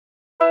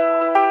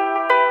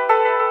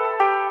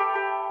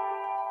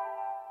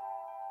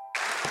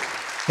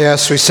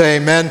Yes, we say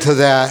amen to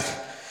that.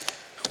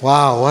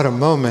 Wow, what a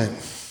moment.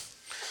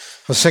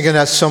 I was thinking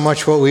that's so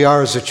much what we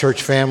are as a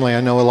church family. I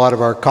know a lot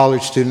of our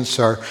college students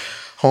are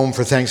home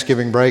for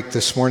Thanksgiving break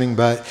this morning,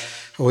 but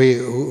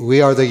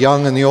we are the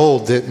young and the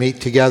old that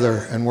meet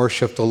together and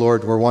worship the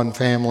Lord. We're one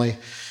family,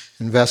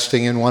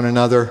 investing in one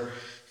another,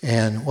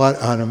 and what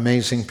an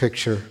amazing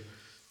picture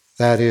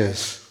that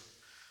is.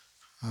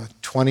 A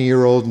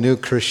 20-year-old new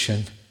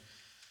Christian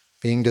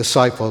being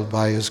discipled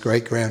by his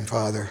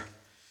great-grandfather,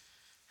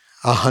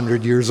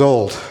 100 years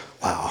old.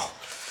 Wow.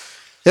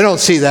 You don't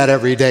see that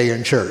every day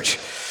in church.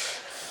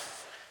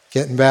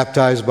 Getting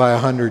baptized by a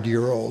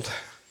 100-year-old.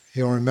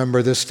 He'll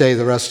remember this day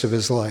the rest of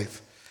his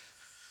life.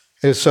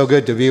 It is so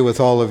good to be with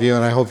all of you,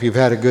 and I hope you've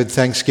had a good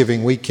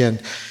Thanksgiving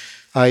weekend.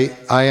 I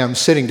am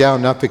sitting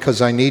down not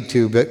because I need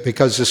to, but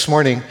because this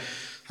morning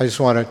I just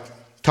want to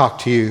talk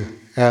to you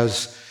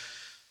as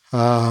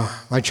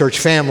my church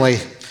family.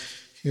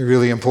 You're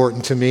really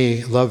important to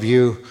me. Love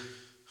you.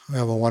 We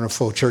have a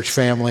wonderful church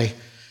family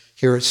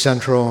here at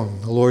Central,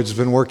 and the Lord's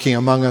been working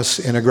among us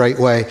in a great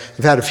way.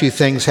 I've had a few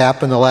things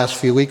happen the last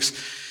few weeks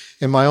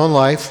in my own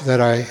life that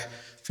I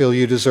feel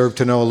you deserve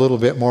to know a little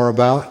bit more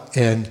about,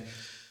 and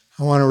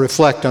I want to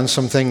reflect on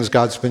some things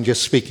God's been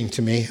just speaking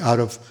to me out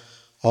of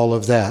all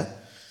of that.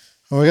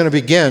 And we're going to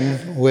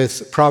begin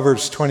with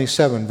Proverbs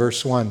 27,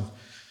 verse 1.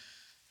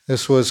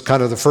 This was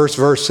kind of the first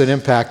verse that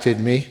impacted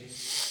me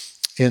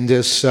in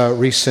this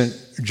recent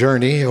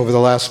journey over the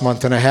last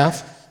month and a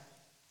half.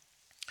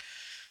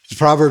 It's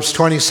Proverbs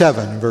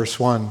 27, verse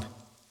 1.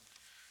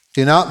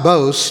 Do not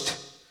boast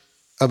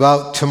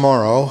about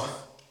tomorrow,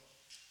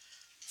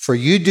 for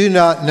you do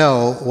not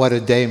know what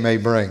a day may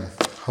bring.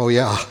 Oh,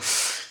 yeah.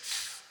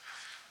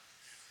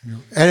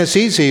 And it's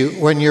easy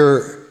when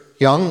you're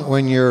young,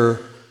 when you're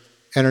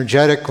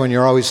energetic, when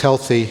you're always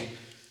healthy.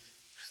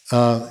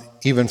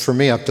 Even for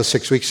me, up to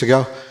 6 weeks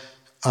ago,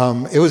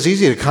 it was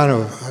easy to kind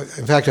of,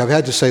 in fact, I've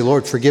had to say,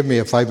 Lord, forgive me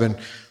if I've been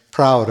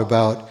proud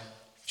about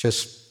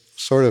just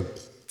sort of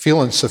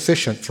feeling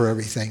sufficient for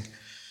everything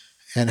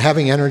and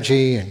having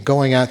energy and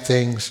going at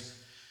things.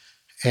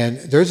 And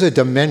there's a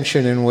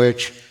dimension in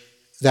which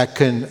that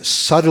can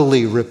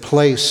subtly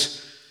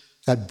replace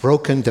that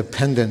broken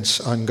dependence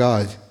on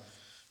God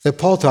that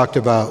Paul talked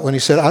about when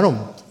he said, I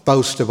don't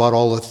boast about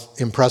all the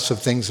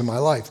impressive things in my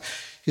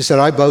life. He said,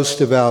 I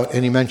boast about,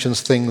 and he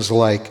mentions things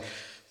like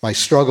my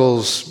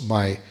struggles,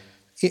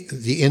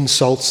 the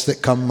insults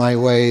that come my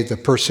way, the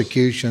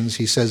persecutions.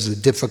 He says the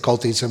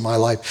difficulties in my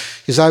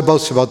life. He says, I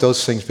boast about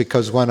those things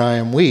because when I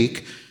am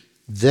weak,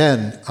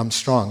 then I'm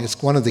strong.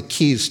 It's one of the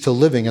keys to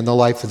living in the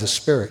life of the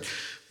Spirit.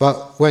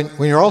 But when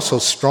you're also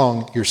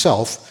strong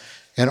yourself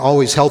and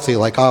always healthy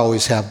like I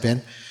always have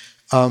been,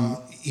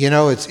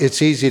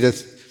 it's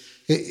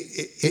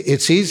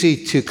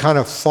easy to kind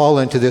of fall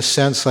into this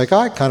sense like,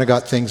 I kind of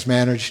got things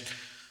managed,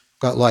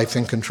 got life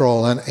in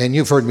control. And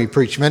you've heard me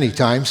preach many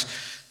times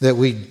that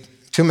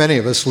too many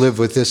of us live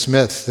with this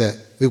myth that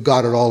we've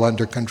got it all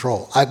under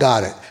control. I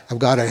got it. I've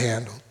got it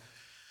handled.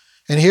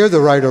 And here the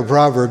writer of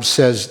Proverbs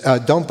says,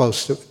 don't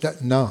boast.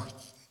 No,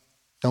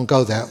 don't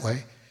go that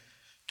way.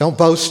 Don't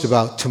boast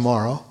about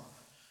tomorrow,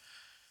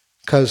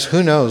 because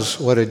who knows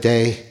what a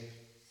day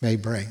may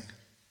bring.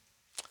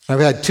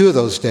 I've had 2 of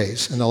those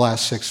days in the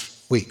last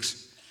 6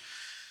 weeks.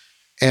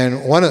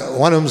 And one of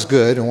them's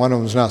good and one of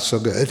them's not so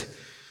good.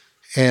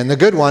 And the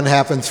good one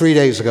happened 3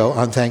 days ago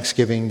on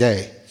Thanksgiving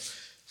Day.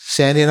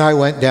 Sandy and I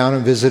went down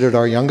and visited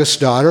our youngest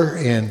daughter,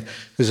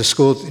 who's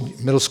a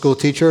middle school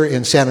teacher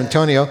in San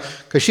Antonio,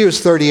 because she was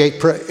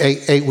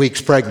 38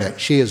 weeks pregnant.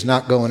 She is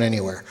not going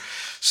anywhere.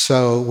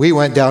 So we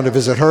went down to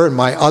visit her, and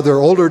my other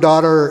older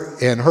daughter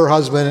and her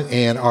husband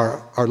and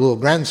our little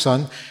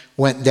grandson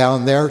went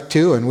down there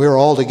too, and we were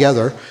all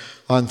together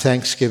on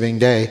Thanksgiving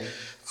Day.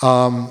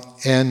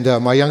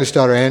 My youngest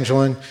daughter,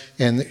 Angeline,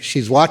 and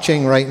she's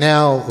watching right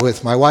now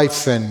with my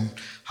wife and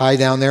Hi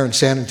down there in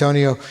San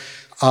Antonio.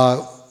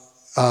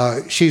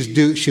 She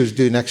was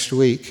due next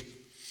week.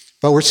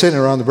 But we're sitting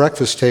around the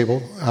breakfast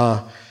table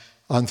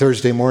on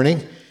Thursday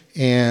morning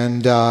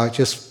and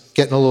just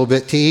getting a little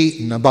bit to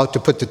eat and about to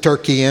put the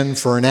turkey in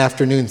for an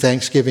afternoon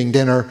Thanksgiving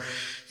dinner.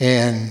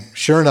 And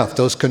sure enough,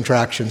 those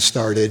contractions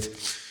started.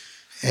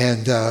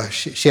 And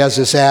she has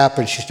this app,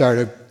 and she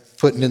started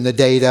putting in the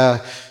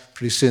data.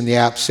 Pretty soon the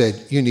app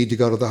said, you need to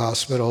go to the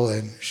hospital.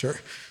 And sure,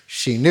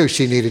 she knew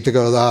she needed to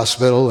go to the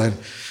hospital. And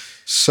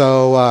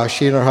so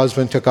she and her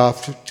husband took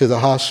off to the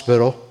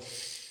hospital.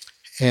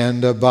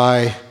 And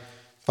by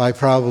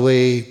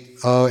probably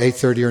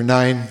 8:30 or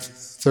 9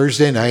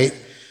 Thursday night,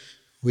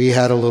 we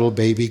had a little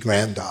baby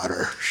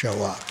granddaughter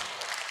show up.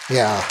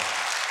 Yeah.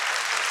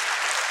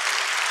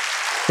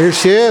 Here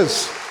she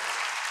is.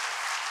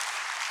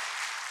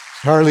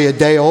 Hardly a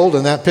day old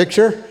in that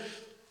picture.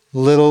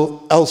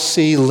 Little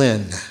Elsie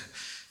Lynn.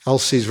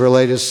 Elsie's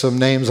related to some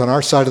names on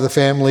our side of the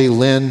family.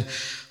 Lynn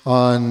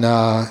on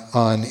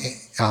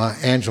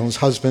Angeline's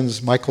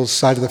husband's, Michael's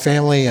side of the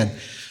family. And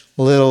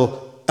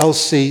little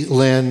Elsie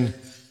Lynn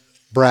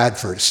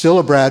Bradford. Still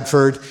a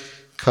Bradford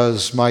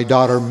because my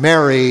daughter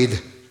married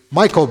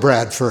Michael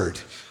Bradford.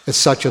 It's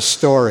such a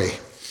story.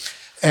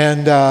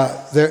 And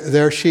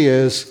there she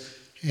is,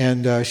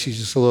 and she's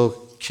just a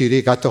little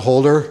cutie. Got to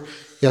hold her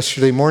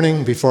yesterday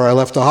morning before I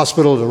left the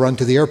hospital to run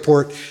to the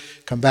airport,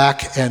 come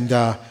back,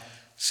 and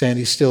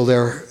Sandy's still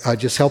there,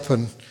 just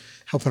helping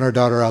our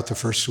daughter out the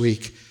first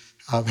week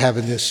of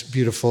having this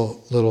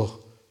beautiful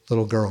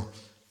little girl.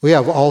 We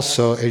have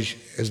also,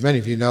 as many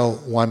of you know,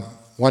 one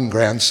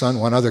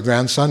other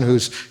grandson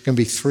who's going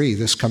to be 3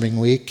 this coming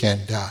week,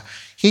 and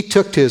he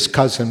took to his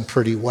cousin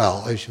pretty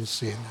well, as you'll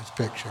see in this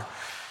picture.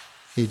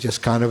 He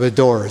just kind of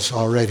adores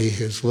already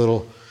his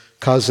little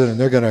cousin, and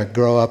they're going to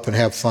grow up and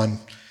have fun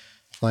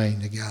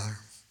playing together.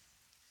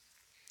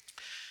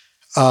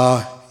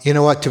 You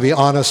know what? To be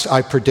honest,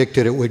 I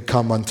predicted it would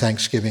come on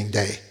Thanksgiving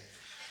Day.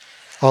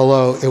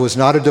 Although it was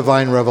not a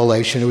divine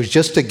revelation, it was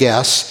just a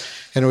guess,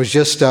 and it was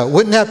just,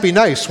 wouldn't that be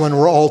nice when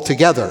we're all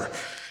together?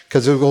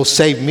 Because it will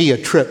save me a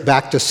trip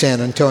back to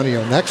San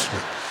Antonio next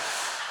week.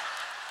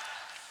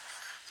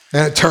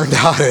 And it turned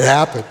out it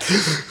happened.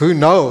 Who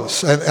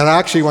knows? And I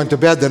actually went to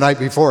bed the night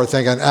before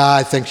thinking,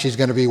 I think she's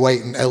going to be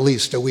waiting at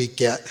least a week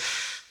yet.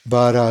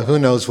 But who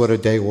knows what a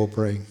day will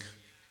bring.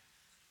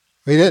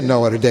 We didn't know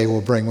what a day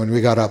will bring when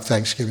we got up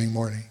Thanksgiving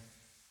morning.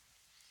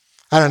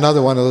 I had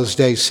another one of those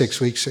days 6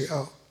 weeks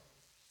ago.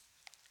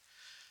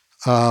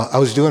 I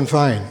was doing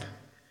fine.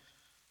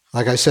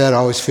 Like I said, I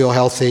always feel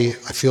healthy.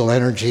 I feel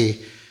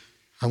energy.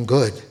 I'm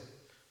good.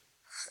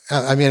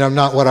 I mean, I'm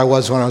not what I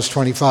was when I was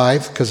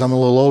 25, because I'm a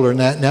little older than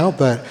that now,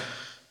 but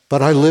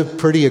I live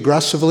pretty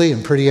aggressively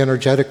and pretty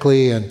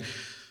energetically, and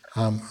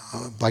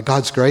by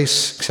God's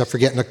grace, except for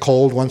getting a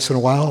cold once in a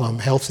while, I'm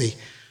healthy.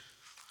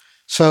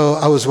 So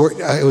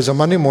it was a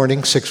Monday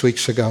morning 6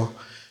 weeks ago,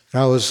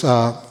 and I was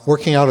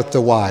working out at the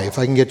Y. If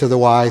I can get to the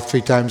Y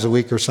 3 times a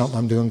week or something,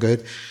 I'm doing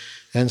good.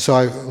 And so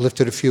I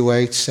lifted a few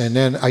weights, and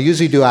then I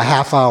usually do a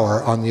half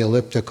hour on the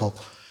elliptical.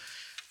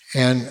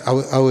 And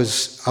I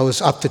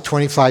was up to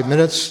 25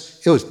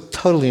 minutes. It was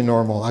totally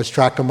normal. I was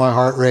tracking my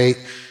heart rate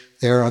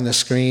there on the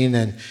screen,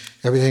 and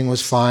everything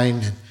was fine.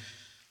 And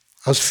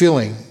I was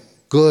feeling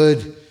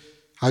good.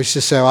 I was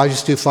just saying, I'll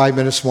just do 5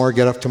 minutes more,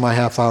 get up to my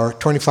half hour.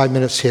 25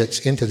 minutes hits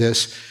into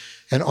this,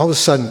 and all of a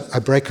sudden, I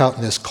break out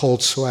in this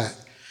cold sweat,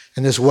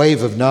 and this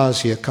wave of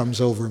nausea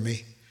comes over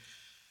me.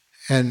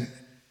 And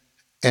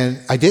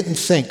I didn't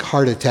think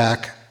heart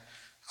attack.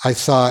 I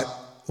thought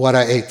what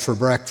I ate for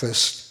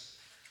breakfast.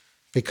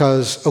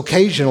 Because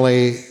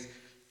occasionally,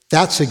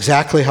 that's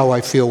exactly how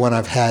I feel when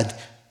I've had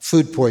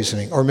food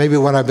poisoning, or maybe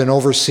when I've been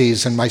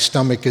overseas and my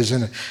stomach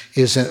isn't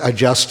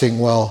adjusting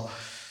well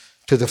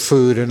to the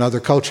food and other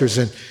cultures,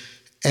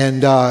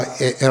 and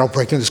I'll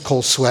break into this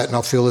cold sweat and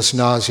I'll feel this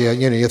nausea.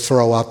 You know, you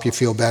throw up, you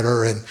feel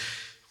better, and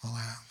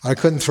I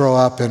couldn't throw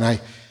up, and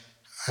I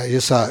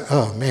just thought,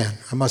 oh man,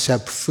 I must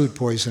have food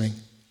poisoning.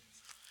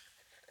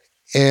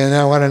 And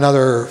I went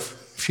another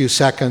few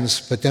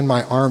seconds, but then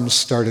my arms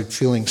started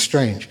feeling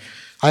strange.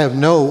 I have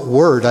no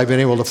word I've been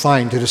able to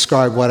find to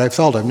describe what I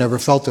felt. I've never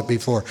felt it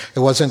before.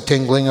 It wasn't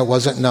tingling, it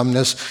wasn't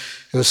numbness,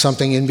 it was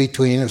something in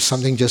between, it was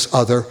something just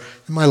other.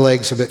 And my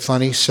leg's a bit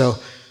funny, so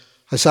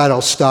I decided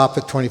I'll stop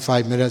at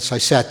 25 minutes. I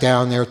sat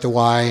down there at the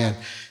Y and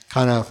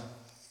kind of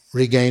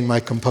regained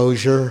my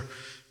composure.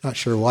 Not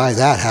sure why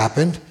that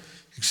happened,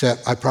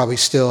 except I probably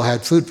still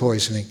had food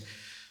poisoning.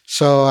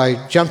 So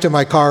I jumped in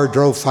my car,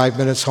 drove 5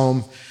 minutes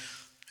home,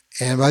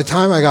 and by the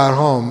time I got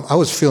home, I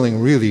was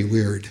feeling really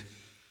weird.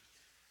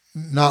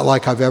 Not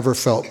like I've ever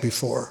felt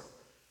before.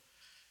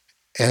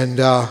 And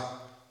I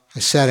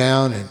sat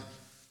down, and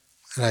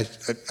I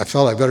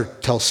felt I better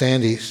tell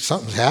Sandy,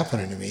 something's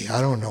happening to me.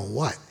 I don't know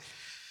what.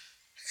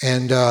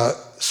 And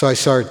so I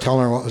started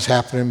telling her what was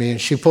happening to me, and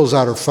she pulls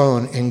out her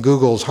phone and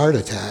Googles heart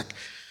attack.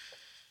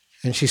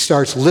 And she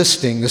starts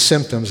listing the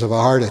symptoms of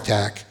a heart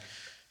attack.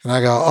 And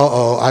I go,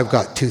 uh-oh, I've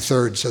got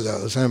 2/3 of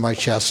those. And my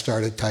chest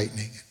started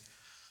tightening.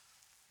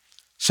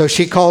 So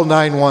she called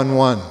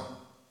 911.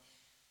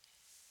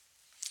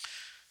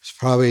 It's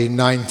probably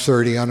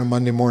 9:30 on a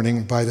Monday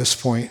morning by this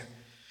point.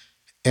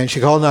 And she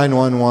called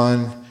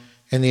 911,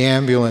 and the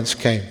ambulance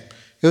came.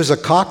 It was a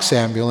Cox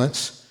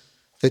ambulance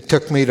that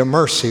took me to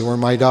Mercy, where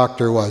my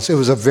doctor was. It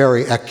was a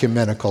very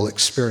ecumenical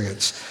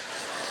experience.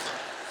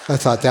 I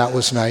thought that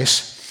was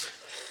nice.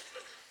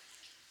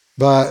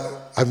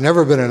 But I've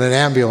never been in an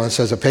ambulance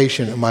as a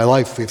patient in my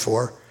life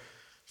before.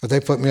 But they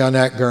put me on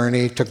that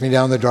gurney, took me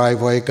down the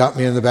driveway, got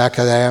me in the back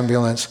of the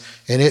ambulance,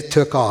 and it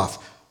took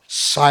off.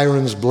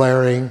 Sirens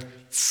blaring,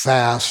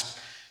 fast,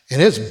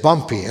 and it's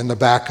bumpy in the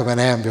back of an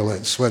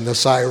ambulance when the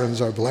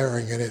sirens are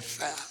blaring and it's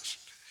fast.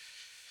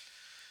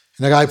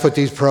 And the guy put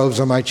these probes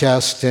on my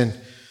chest, and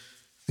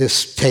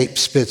this tape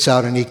spits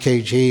out an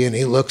EKG, and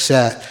he looks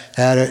at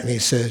it and he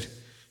said,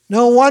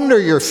 "No wonder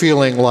you're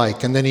feeling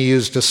like," and then he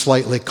used a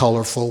slightly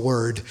colorful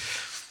word.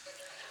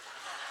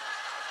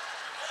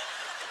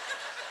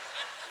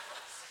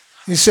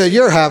 He said,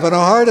 "You're having a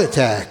heart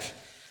attack,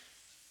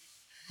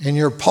 and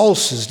your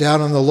pulse is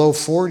down in the low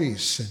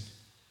 40s.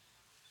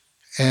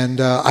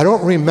 And I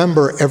don't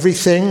remember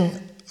everything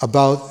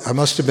about, I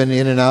must have been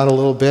in and out a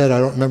little bit. I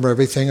don't remember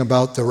everything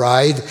about the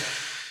ride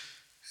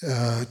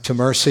to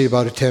Mercy,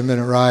 about a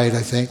 10-minute ride,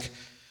 I think.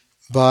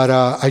 But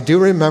I do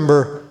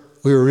remember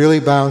we were really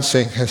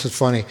bouncing. This is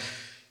funny.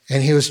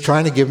 And he was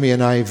trying to give me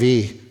an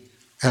IV.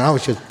 And I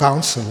was just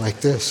bouncing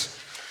like this.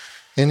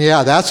 And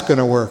yeah, that's going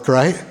to work,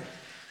 right?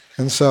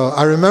 And so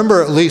I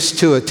remember at least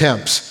 2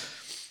 attempts.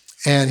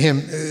 And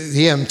him,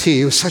 the EMT,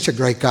 he was such a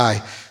great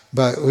guy.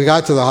 But we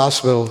got to the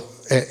hospital,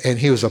 and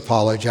he was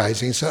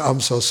apologizing. He said,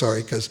 I'm so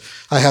sorry, because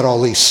I had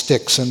all these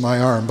sticks in my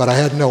arm, but I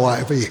had no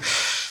IV.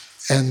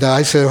 And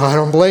I said, well, I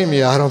don't blame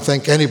you. I don't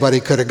think anybody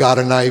could have got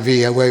an IV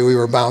the way we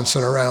were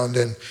bouncing around.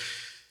 And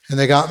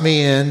they got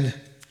me in,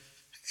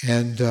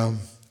 and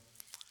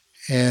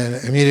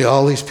immediately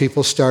all these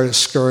people started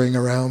scurrying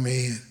around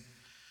me.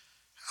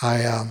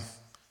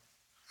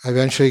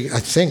 Eventually, I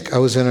think I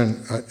was in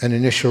an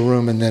initial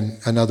room and then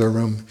another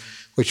room,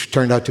 which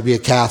turned out to be a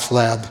cath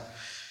lab.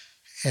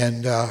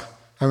 And I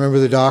remember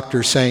the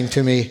doctor saying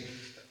to me,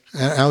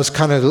 and I was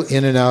kind of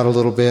in and out a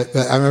little bit,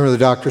 but I remember the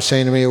doctor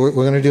saying to me, we're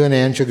going to do an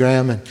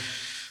angiogram, and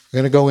we're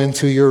going to go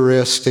into your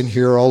wrist, and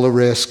here are all the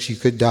risks. You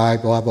could die,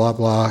 blah, blah,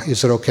 blah.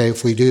 Is it okay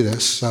if we do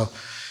this? So,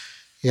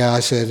 yeah,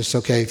 I said, it's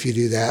okay if you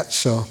do that.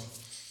 So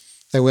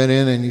they went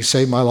in, and you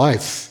saved my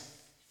life.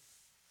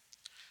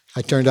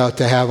 I turned out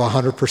to have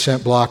 100%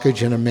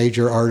 blockage in a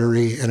major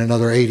artery and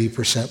another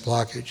 80%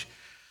 blockage.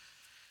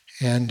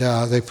 And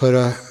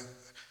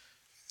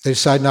they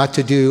decided not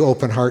to do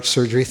open heart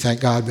surgery,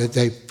 thank God, but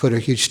they put a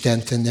huge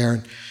stent in there,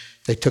 and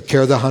they took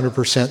care of the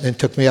 100% and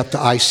took me up to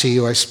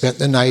ICU. I spent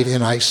the night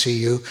in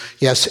ICU.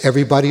 Yes,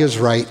 everybody is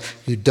right.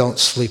 You don't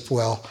sleep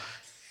well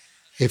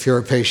if you're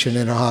a patient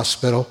in a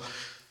hospital.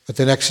 But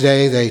the next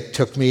day, they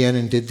took me in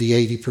and did the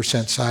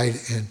 80% side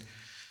and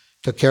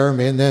took care of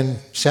me, and then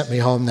sent me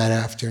home that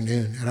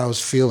afternoon. And I was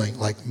feeling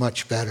like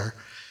much better,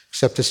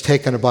 except it's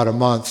taken about a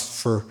month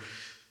for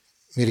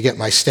me to get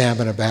my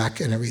stamina back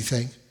and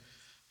everything.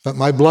 But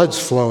my blood's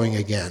flowing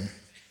again.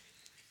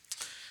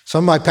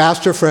 Some of my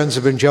pastor friends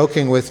have been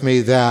joking with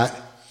me that,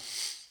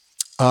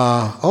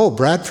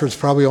 Bradford's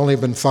probably only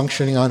been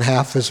functioning on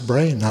half his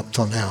brain up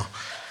till now.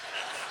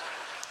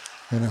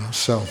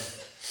 So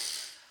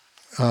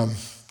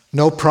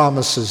no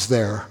promises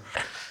there.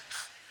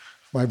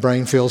 My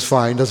brain feels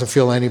fine, doesn't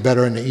feel any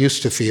better than it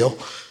used to feel.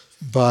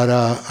 But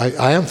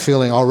I am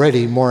feeling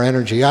already more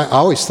energy. I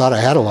always thought I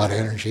had a lot of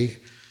energy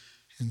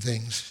and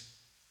things.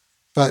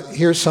 But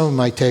here's some of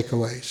my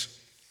takeaways.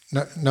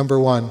 Number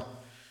 1,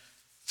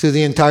 through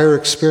the entire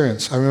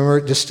experience, I remember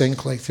it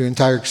distinctly, through the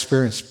entire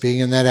experience, being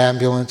in that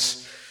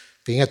ambulance,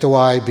 being at the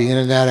Y, being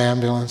in that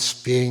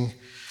ambulance, being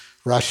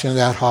rushed into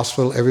that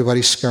hospital,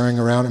 everybody scurrying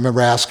around. I remember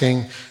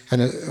asking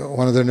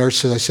one of the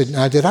nurses, I said,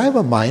 now, did I have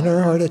a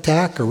minor heart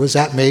attack, or was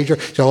that major?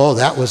 She said, oh,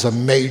 that was a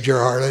major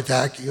heart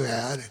attack you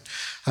had. And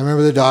I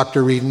remember the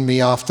doctor reading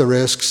me off the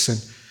risks.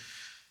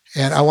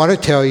 And I want to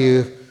tell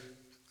you,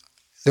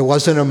 there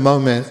wasn't a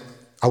moment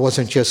I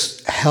wasn't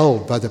just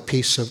held by the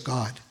peace of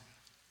God.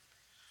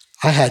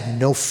 I had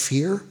no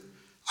fear.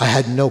 I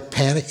had no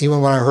panic.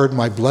 Even when I heard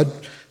my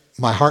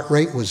heart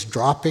rate was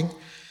dropping,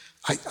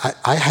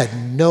 I had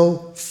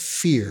no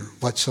fear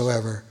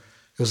whatsoever.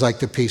 It was like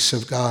the peace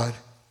of God.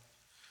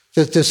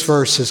 This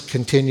verse has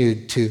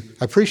continued to,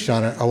 I preached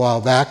on it a while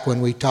back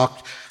when we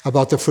talked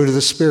about the fruit of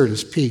the Spirit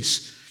as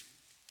peace.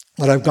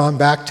 But I've gone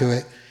back to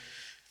it.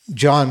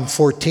 John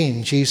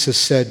 14, Jesus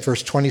said,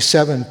 verse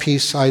 27,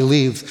 peace I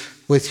leave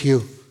with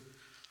you.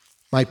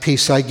 My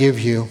peace I give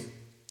you.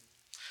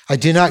 I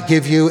do not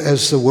give you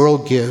as the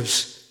world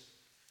gives.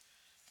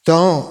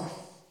 Don't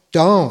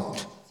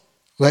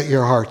let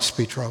your hearts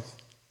be troubled.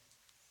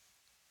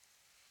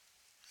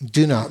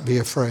 Do not be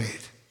afraid.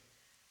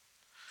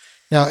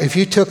 Now, if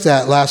you took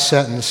that last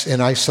sentence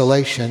in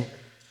isolation,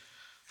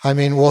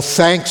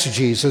 thanks,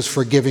 Jesus,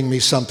 for giving me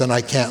something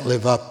I can't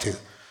live up to.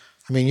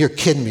 You're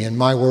kidding me. In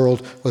my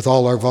world, with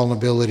all our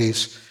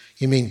vulnerabilities,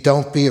 you mean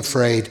don't be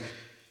afraid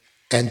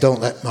and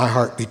don't let my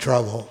heart be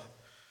troubled.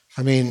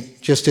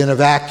 Just in a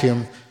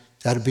vacuum,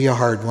 that'd be a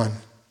hard one.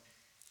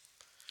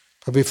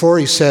 But before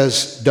he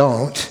says,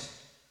 don't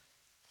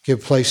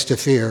give place to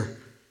fear,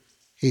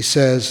 he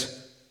says,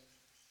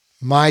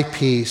 my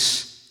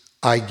peace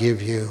I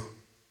give you.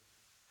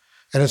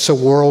 And it's a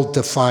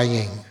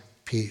world-defying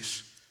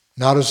peace,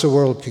 not as the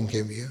world can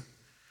give you.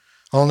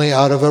 Only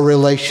out of a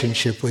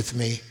relationship with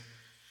me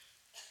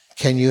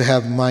can you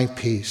have my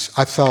peace.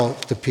 I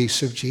felt the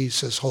peace of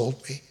Jesus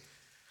hold me.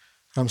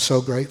 I'm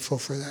so grateful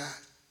for that.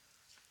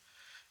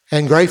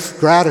 And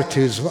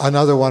gratitude is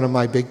another one of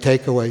my big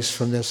takeaways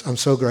from this. I'm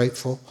so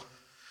grateful.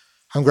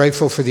 I'm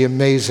grateful for the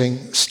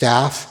amazing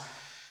staff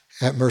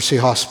at Mercy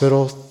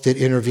Hospital that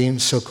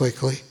intervened so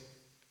quickly.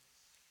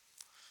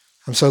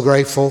 I'm so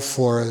grateful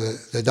for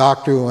the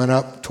doctor who went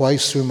up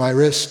twice through my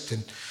wrist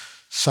and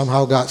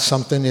somehow got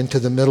something into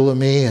the middle of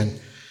me and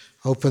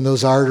opened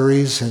those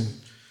arteries and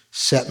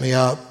set me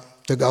up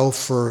to go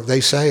for, they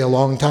say, a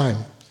long time.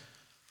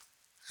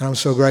 And I'm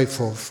so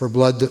grateful for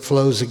blood that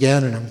flows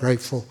again, and I'm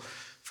grateful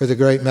for the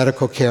great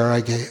medical care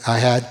I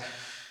had.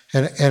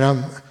 And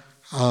I'm,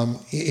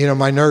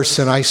 my nurse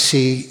in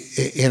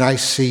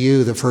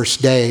ICU the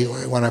first day,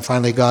 when I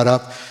finally got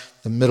up,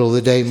 the middle of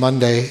the day,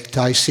 Monday, to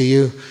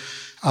ICU,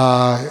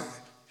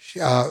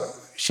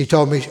 She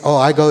told me, oh,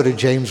 I go to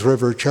James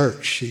River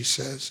Church, she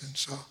says. And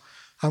so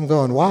I'm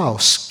going, wow,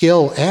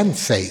 skill and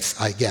faith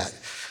I get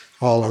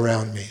all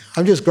around me.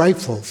 I'm just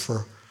grateful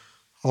for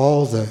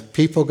all the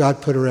people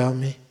God put around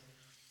me.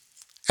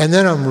 And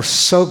then I'm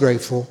so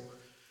grateful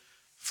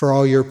for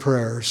all your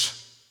prayers.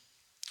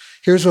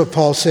 Here's what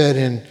Paul said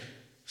in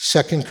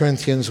 2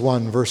 Corinthians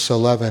 1, verse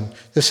 11.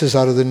 This is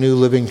out of the New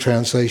Living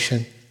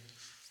Translation.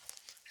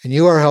 And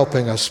you are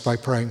helping us by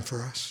praying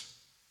for us.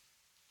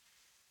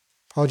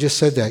 Paul just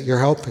said that. You're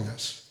helping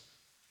us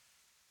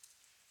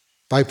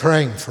by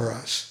praying for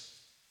us.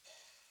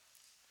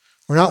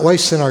 We're not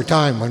wasting our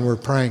time when we're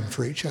praying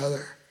for each other.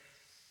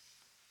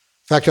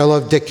 In fact, I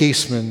love Dick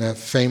Eastman, that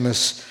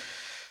famous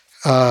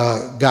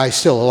guy,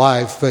 still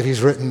alive, but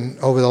he's written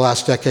over the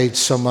last decade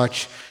so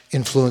much,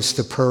 influenced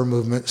the prayer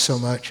movement so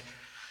much.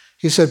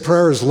 He said,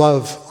 prayer is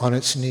love on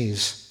its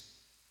knees.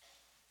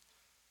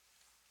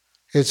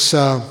 It's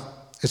a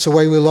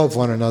way we love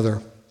one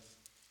another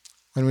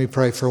when we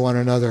pray for one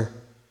another.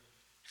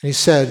 And he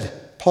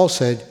said, Paul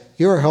said,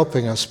 you are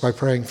helping us by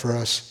praying for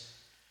us.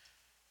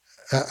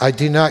 I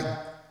do not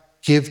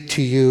give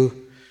to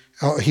you,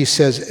 he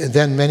says,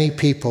 then many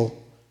people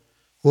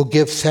will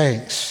give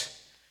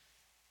thanks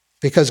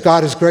because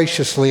God has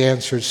graciously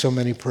answered so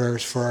many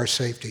prayers for our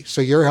safety. So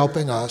you're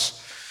helping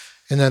us,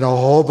 and then a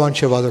whole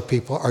bunch of other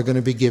people are going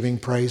to be giving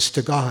praise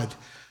to God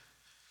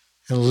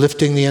and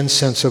lifting the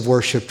incense of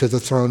worship to the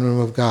throne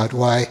room of God.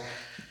 Why?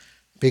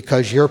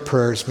 Because your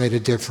prayers made a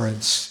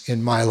difference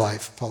in my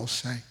life, Paul's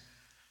saying.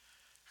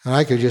 And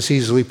I could just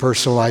easily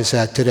personalize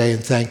that today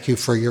and thank you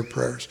for your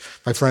prayers.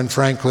 My friend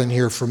Franklin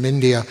here from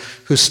India,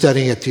 who's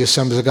studying at the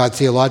Assemblies of God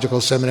Theological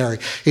Seminary,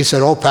 he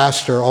said, oh,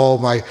 Pastor,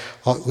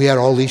 we had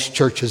all these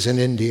churches in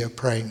India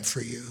praying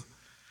for you.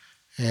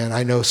 And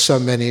I know so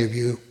many of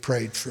you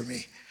prayed for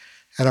me.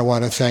 And I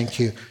want to thank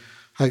you.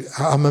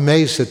 I'm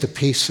amazed at the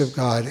peace of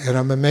God, and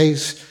I'm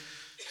amazed,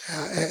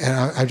 and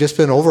I've just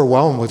been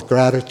overwhelmed with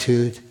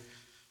gratitude.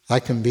 I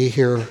can be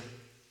here.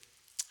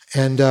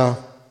 And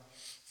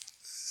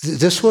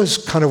this was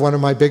kind of one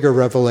of my bigger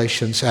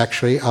revelations,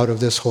 actually, out of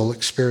this whole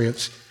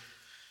experience.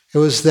 It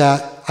was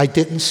that I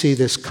didn't see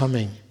this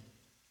coming.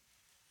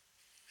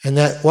 And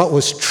that what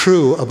was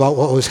true about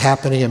what was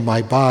happening in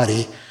my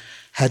body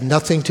had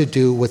nothing to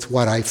do with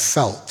what I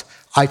felt.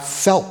 I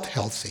felt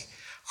healthy.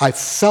 I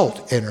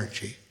felt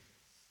energy.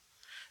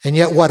 And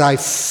yet what I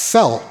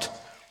felt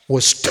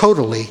was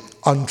totally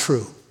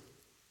untrue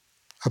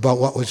about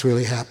what was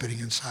really happening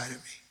inside of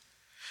me.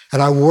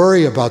 And I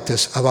worry about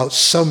this, about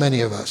so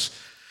many of us.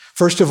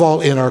 First of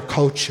all, in our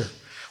culture.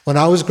 When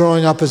I was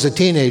growing up as a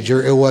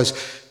teenager, it was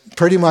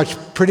pretty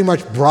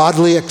much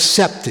broadly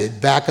accepted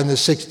back in the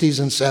 60s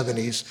and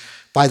 70s,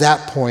 by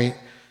that point,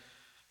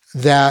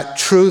 that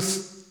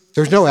truth,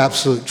 there's no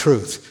absolute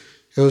truth.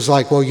 It was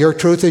like, well, your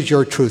truth is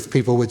your truth,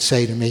 people would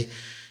say to me,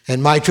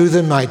 and my truth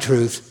is my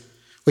truth,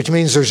 which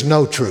means there's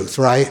no truth,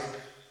 right?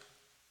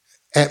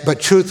 But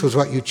truth was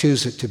what you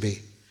choose it to be.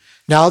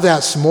 Now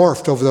that's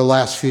morphed over the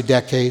last few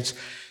decades,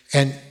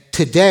 and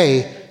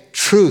today,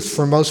 truth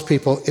for most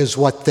people is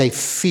what they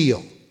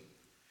feel.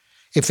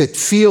 If it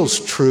feels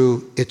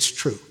true, it's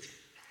true.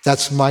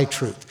 That's my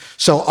truth.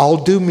 So I'll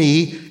do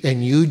me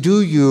and you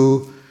do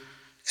you.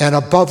 And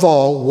above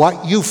all,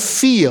 what you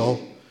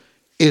feel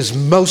is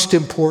most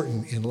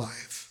important in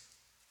life.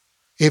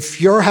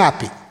 If you're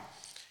happy,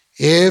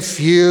 if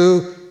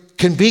you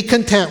can be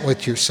content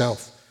with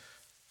yourself,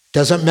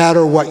 doesn't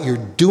matter what you're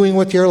doing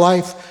with your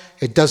life,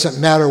 it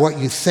doesn't matter what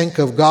you think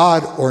of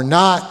God or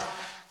not,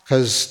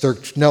 because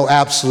there's no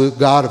absolute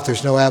God if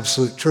there's no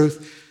absolute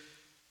truth.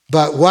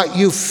 But what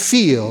you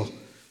feel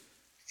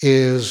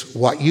is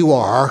what you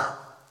are.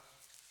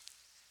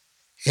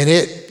 And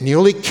it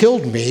nearly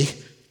killed me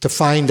to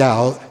find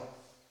out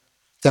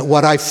that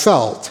what I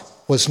felt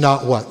was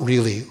not what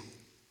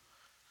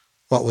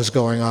was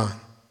going on.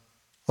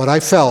 What I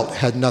felt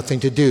had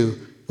nothing to do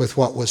with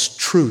what was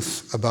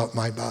truth about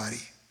my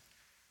body.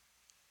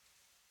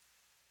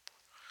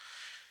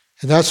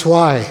 And that's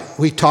why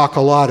we talk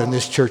a lot in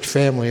this church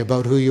family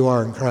about who you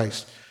are in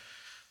Christ.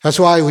 That's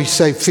why we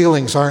say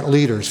feelings aren't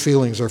leaders,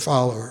 feelings are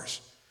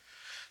followers.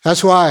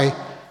 That's why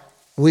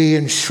we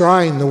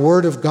enshrine the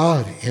Word of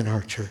God in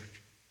our church.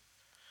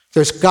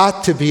 There's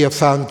got to be a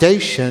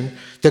foundation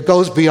that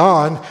goes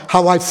beyond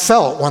how I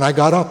felt when I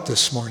got up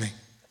this morning.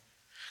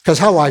 Because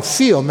how I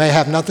feel may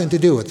have nothing to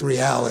do with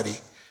reality.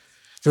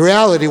 The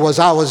reality was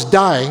I was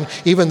dying,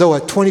 even though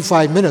at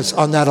 25 minutes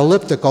on that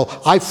elliptical,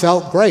 I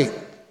felt great.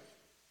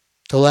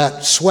 Till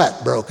that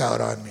sweat broke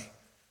out on me.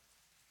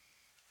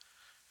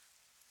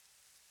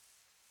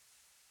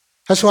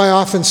 That's why I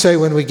often say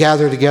when we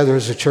gather together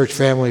as a church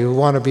family, we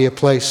want to be a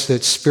place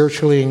that's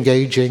spiritually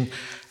engaging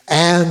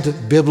and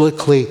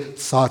biblically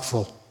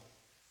thoughtful.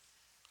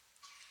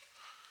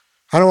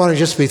 I don't want to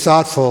just be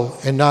thoughtful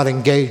and not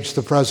engage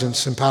the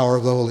presence and power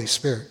of the Holy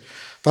Spirit.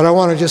 But I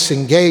want to just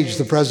engage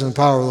the presence and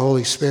power of the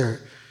Holy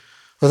Spirit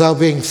without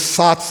being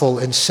thoughtful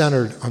and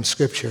centered on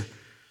Scripture.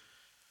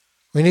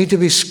 We need to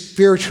be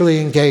spiritually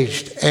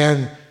engaged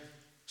and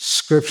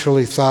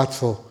scripturally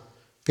thoughtful,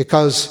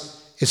 because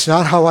It's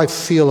not how I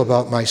feel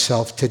about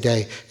myself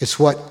today. It's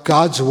what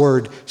God's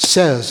word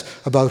says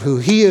about who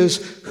he is,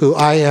 who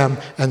I am,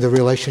 and the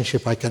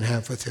relationship I can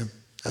have with him.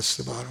 That's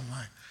the bottom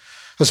line.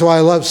 That's why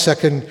I love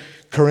 2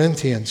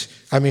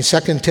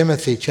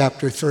 Timothy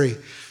chapter 3.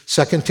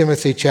 2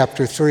 Timothy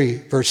chapter 3,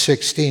 verse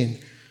 16.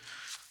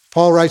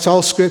 Paul writes,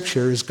 all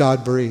scripture is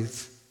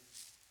God-breathed.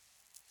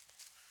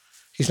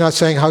 He's not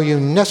saying how you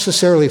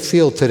necessarily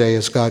feel today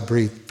is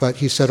God-breathed, but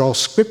he said all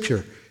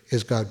scripture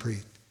is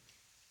God-breathed.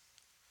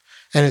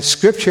 And it's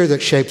scripture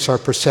that shapes our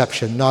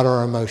perception, not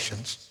our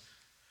emotions.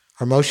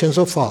 Our emotions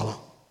will follow.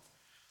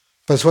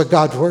 But it's what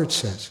God's word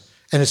says.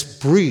 And it's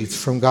breathed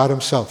from God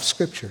himself,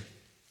 scripture.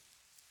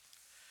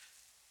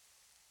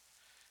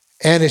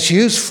 And it's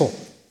useful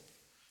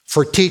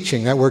for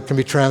teaching. That word can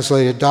be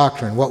translated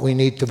doctrine, what we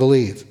need to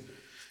believe.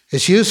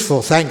 It's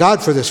useful, thank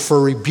God for this,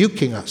 for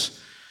rebuking us.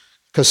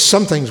 Because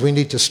some things we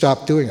need to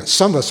stop doing.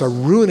 Some of us are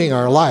ruining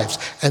our lives,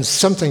 and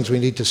some things we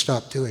need to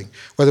stop doing,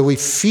 whether we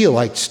feel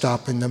like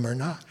stopping them or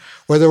not,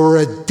 whether we're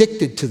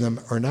addicted to them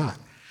or not.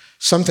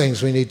 Some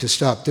things we need to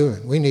stop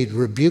doing. We need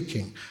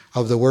rebuking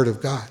of the Word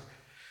of God.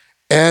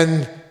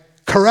 And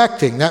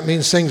correcting, that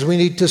means things we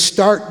need to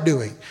start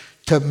doing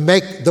to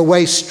make the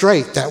way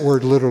straight, that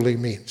word literally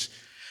means.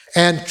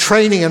 And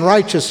training in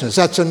righteousness,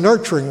 that's a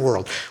nurturing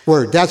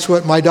word. That's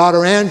what my daughter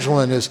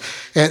Angelin is,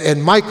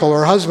 and Michael,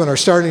 her husband, are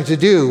starting to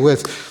do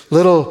with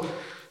little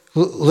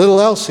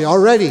Elsie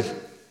already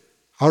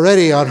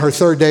on her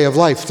third day of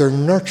life. They're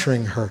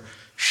nurturing her,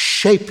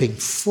 shaping,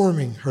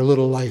 forming her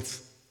little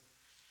life.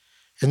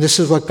 And this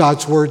is what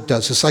God's word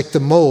does. It's like the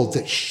mold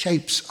that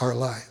shapes our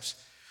lives.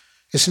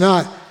 It's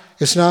not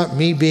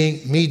me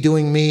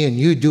doing me and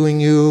you doing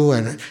you,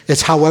 and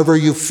it's however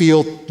you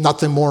feel,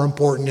 nothing more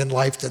important in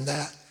life than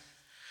that.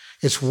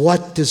 It's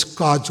what does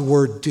God's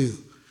word do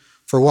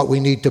for what we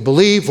need to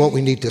believe, what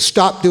we need to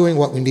stop doing,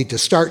 what we need to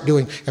start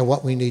doing, and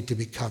what we need to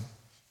become.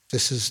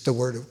 This is the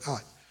word of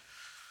God.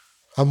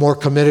 I'm more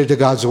committed to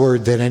God's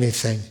word than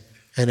anything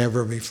and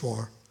ever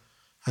before.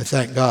 I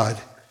thank God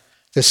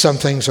that some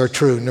things are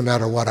true no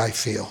matter what I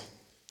feel.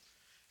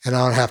 And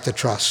I don't have to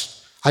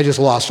trust. I just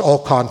lost all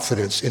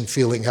confidence in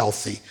feeling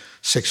healthy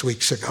 6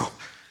 weeks ago.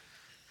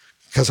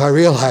 Because I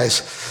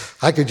realized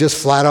I could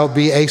just flat out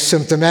be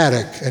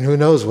asymptomatic, and who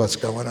knows what's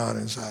going on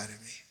inside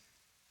of me.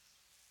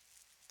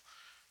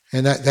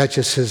 And that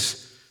just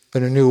has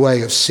been a new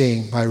way of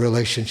seeing my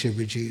relationship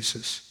with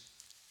Jesus.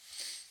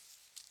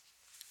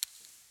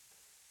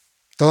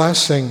 The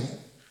last thing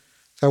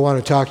I want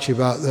to talk to you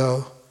about,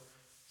 though,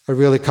 I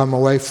really come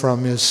away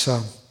from is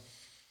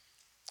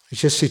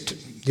it's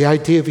just the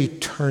idea of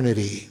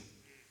eternity.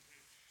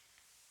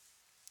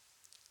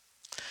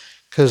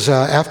 Because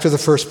after the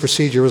first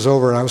procedure was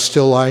over and I was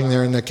still lying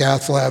there in the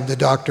cath lab, the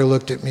doctor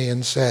looked at me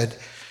and said,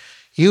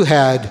 you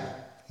had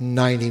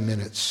 90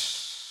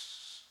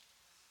 minutes.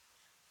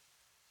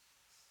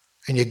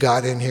 And you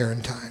got in here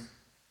in time.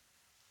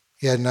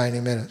 You had 90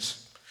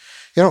 minutes.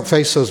 You don't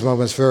face those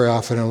moments very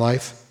often in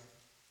life.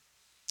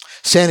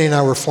 Sandy and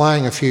I were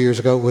flying a few years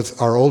ago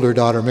with our older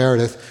daughter,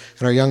 Meredith,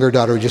 and our younger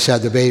daughter who just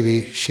had the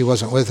baby. She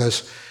wasn't with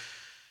us.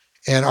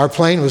 And our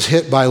plane was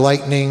hit by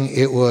lightning.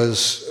 It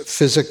was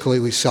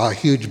physically, we saw a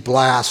huge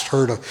blast,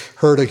 heard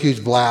a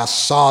huge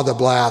blast, saw the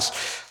blast.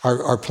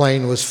 Our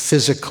plane was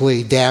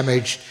physically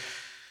damaged.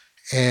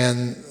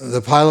 And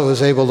the pilot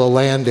was able to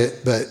land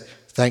it, but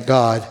thank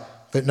God,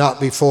 but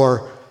not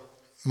before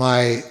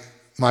my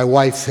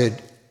wife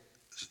had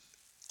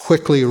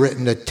quickly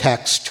written a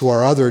text to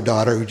our other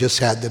daughter who just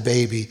had the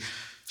baby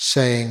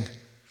saying,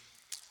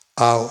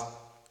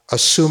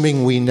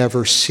 assuming we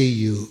never see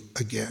you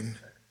again,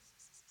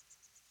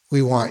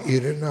 we want you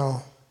to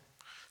know.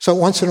 So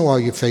once in a while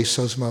you face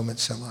those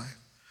moments in life.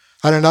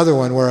 I had another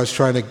one where I was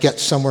trying to get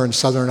somewhere in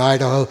southern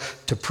Idaho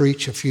to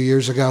preach a few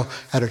years ago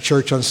at a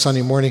church on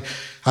Sunday morning.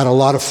 I had a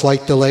lot of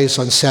flight delays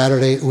on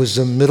Saturday. It was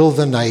the middle of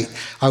the night.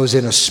 I was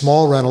in a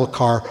small rental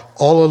car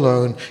all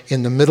alone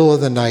in the middle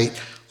of the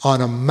night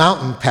on a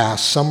mountain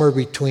pass somewhere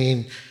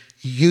between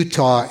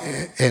Utah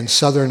and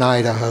southern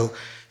Idaho,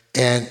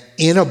 and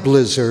in a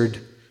blizzard,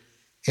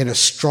 in a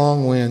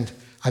strong wind.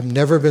 I've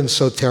never been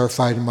so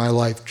terrified in my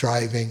life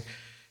driving.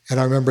 And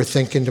I remember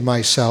thinking to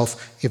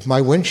myself, if my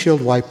windshield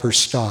wipers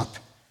stop,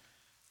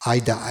 I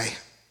die.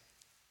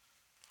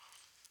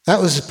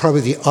 That was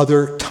probably the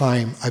other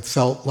time I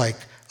felt like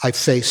I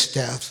faced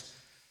death.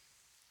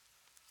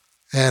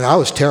 And I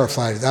was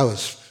terrified.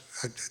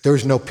 There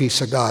was no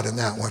peace of God in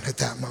that one at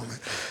that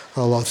moment.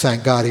 Although,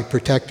 thank God, he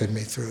protected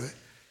me through it.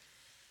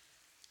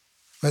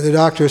 But the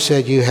doctor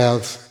said, you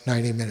have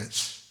 90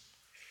 minutes.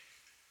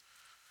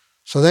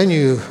 So then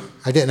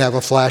I didn't have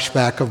a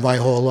flashback of my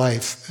whole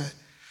life.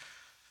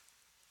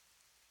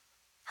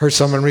 Heard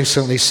someone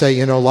recently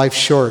say, life's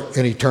short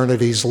and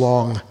eternity's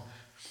long.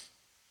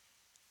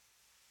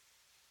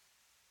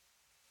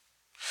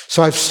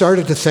 So I've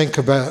started to think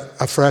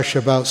afresh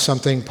about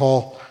something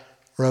Paul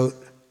wrote.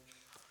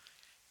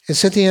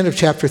 It's at the end of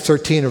chapter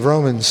 13 of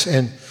Romans,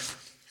 and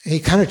He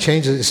kind of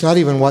changes. It's not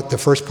even what the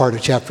first part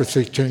of chapter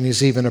 13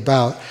 is even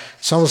about.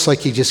 It's almost like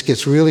he just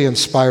gets really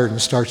inspired and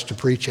starts to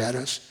preach at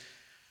us.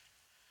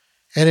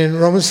 And in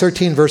Romans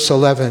 13, verse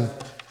 11,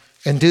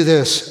 and do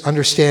this,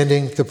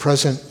 understanding the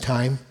present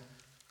time.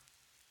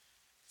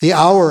 The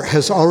hour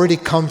has already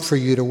come for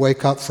you to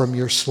wake up from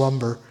your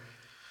slumber,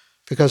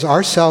 because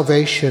our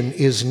salvation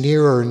is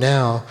nearer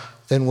now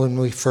than when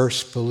we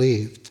first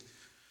believed.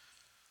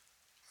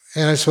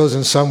 And I suppose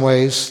in some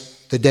ways,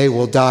 the day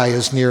we'll die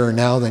is nearer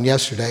now than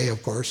yesterday,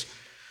 of course.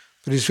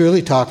 But he's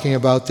really talking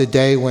about the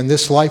day when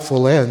this life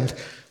will end,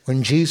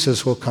 when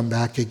Jesus will come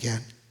back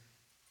again.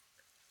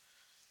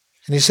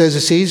 And he says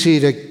it's easy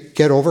to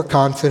get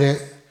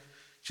overconfident,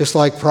 just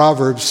like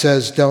Proverbs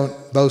says, don't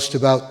boast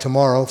about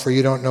tomorrow, for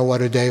you don't know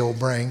what a day will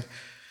bring.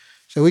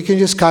 So we can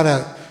just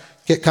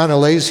get kind of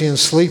lazy and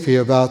sleepy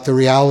about the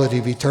reality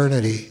of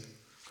eternity.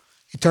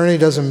 Eternity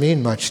doesn't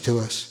mean much to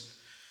us.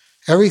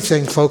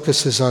 Everything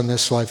focuses on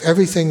this life,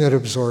 everything that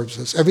absorbs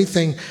us,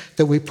 everything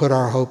that we put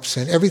our hopes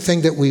in,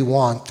 everything that we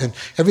want, and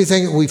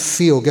everything that we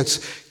feel gets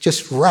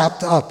just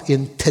wrapped up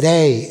in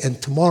today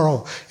and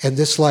tomorrow and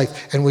this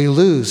life, and we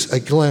lose a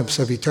glimpse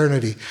of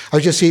eternity. I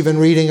was just even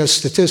reading a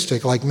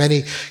statistic, like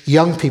many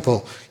young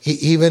people,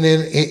 even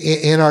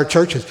in our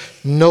churches,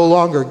 no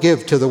longer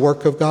give to the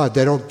work of God.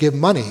 They don't give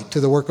money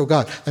to the work of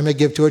God. They may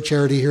give to a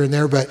charity here and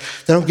there, but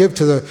they don't give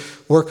to the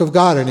work of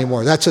God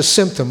anymore. That's a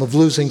symptom of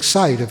losing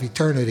sight of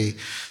eternity.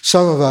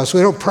 Some of us,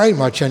 we don't pray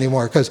much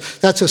anymore because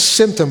that's a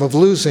symptom of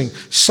losing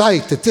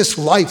sight that this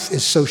life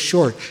is so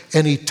short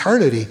and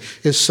eternity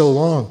is so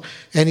long.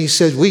 And he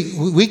said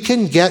we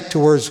can get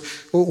towards,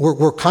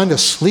 we're kind of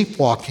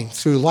sleepwalking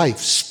through life,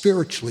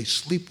 spiritually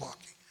sleepwalking.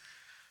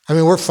 I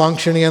mean, we're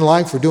functioning in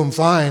life, we're doing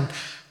fine,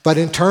 but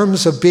in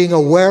terms of being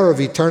aware of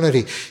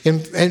eternity,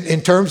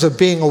 in terms of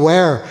being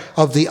aware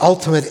of the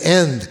ultimate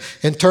end,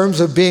 in terms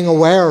of being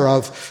aware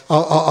of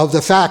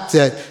the fact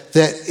that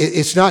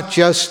it's not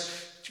just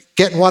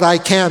getting what I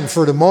can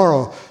for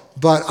tomorrow,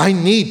 but I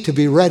need to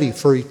be ready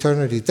for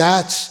eternity.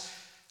 That's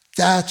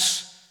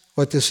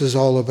what this is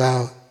all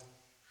about.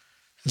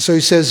 And so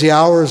he says, the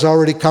hour has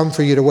already come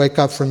for you to wake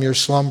up from your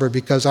slumber,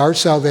 because our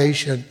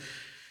salvation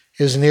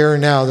is nearer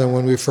now than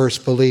when we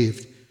first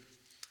believed.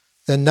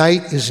 The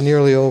night is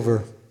nearly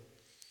over.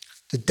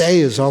 The day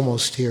is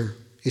almost here.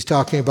 He's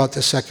talking about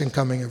the second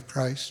coming of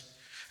Christ.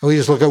 And we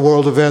just look at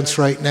world events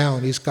right now,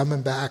 and he's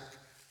coming back.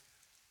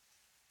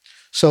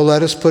 So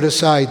let us put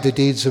aside the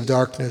deeds of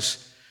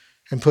darkness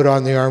and put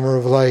on the armor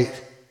of light.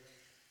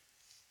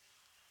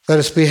 Let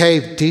us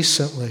behave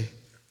decently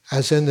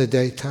as in the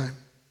daytime,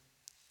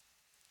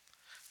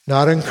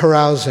 not in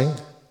carousing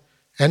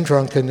and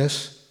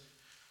drunkenness,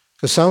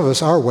 because some of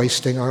us are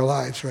wasting our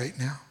lives right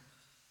now.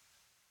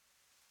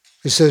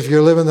 He says, if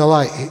you're living the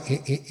life,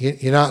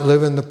 you're not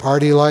living the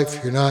party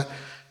life, you're not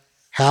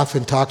half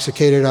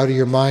intoxicated out of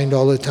your mind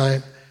all the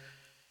time,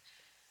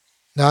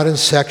 not in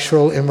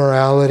sexual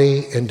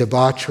immorality and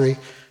debauchery,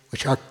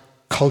 which our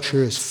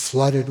culture is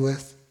flooded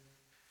with,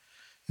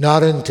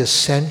 not in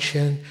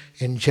dissension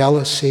and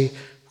jealousy,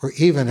 or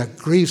even it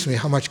grieves me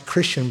how much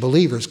Christian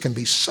believers can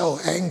be so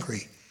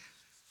angry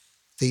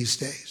these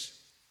days.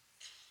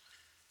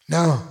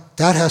 No,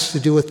 that has to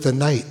do with the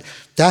night.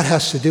 That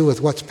has to do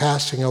with what's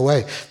passing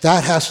away.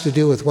 That has to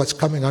do with what's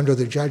coming under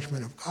the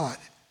judgment of God.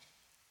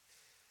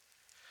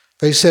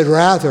 But he said,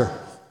 rather,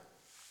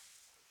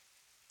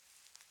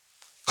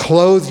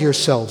 clothe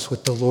yourselves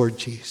with the Lord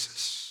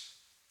Jesus.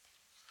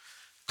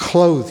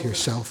 Clothe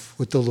yourself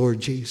with the Lord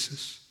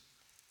Jesus.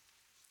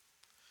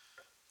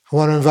 I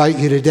want to invite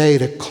you today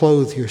to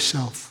clothe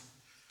yourself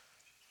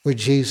with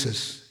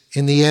Jesus.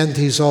 In the end,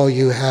 he's all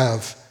you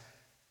have.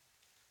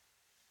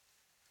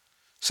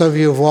 Some of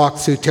you have walked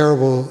through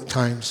terrible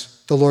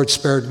times. The Lord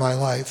spared my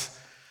life.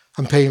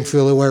 I'm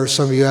painfully aware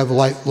some of you have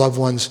loved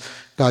ones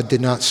God did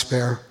not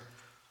spare.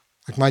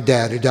 Like my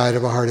dad, who died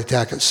of a heart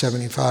attack at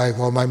 75,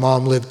 while my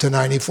mom lived to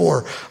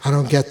 94. I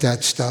don't get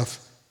that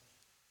stuff.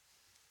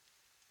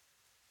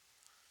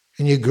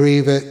 And you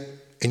grieve it,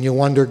 and you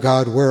wonder,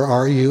 God, where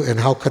are you? And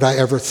how could I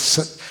ever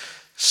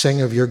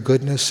sing of your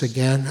goodness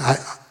again?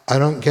 I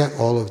don't get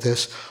all of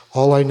this.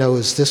 All I know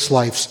is this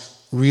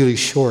life's really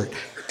short.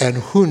 And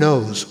who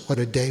knows what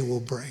a day will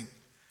bring.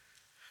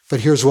 But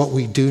here's what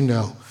we do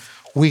know.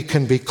 We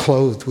can be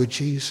clothed with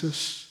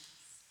Jesus.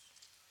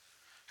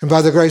 And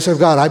by the grace of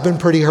God, I've been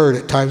pretty hurt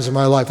at times in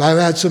my life. I've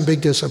had some big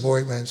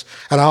disappointments,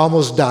 and I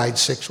almost died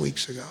 6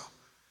 weeks ago.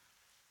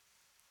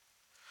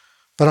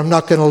 But I'm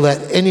not going to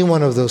let any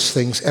one of those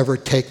things ever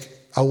take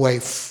away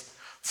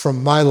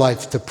from my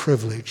life the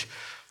privilege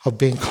of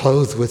being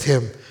clothed with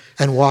him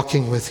and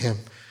walking with him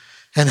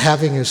and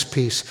having his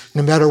peace,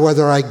 no matter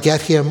whether I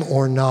get him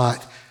or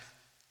not.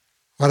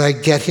 But I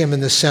get him in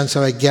the sense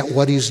that I get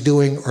what he's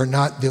doing or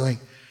not doing,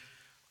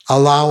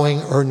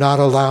 allowing or not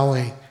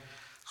allowing.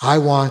 I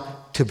want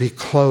to be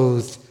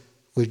clothed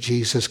with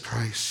Jesus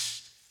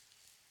Christ.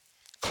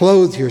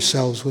 Clothe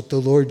yourselves with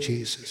the Lord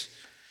Jesus,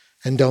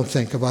 and don't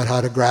think about how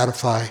to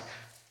gratify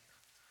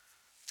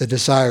the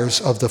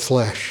desires of the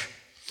flesh.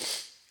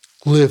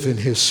 Live in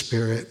his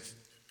Spirit.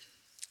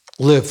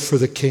 live for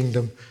the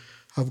kingdom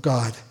of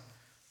God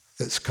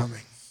that's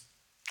coming.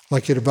 I'd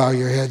like you to bow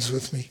your heads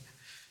with me.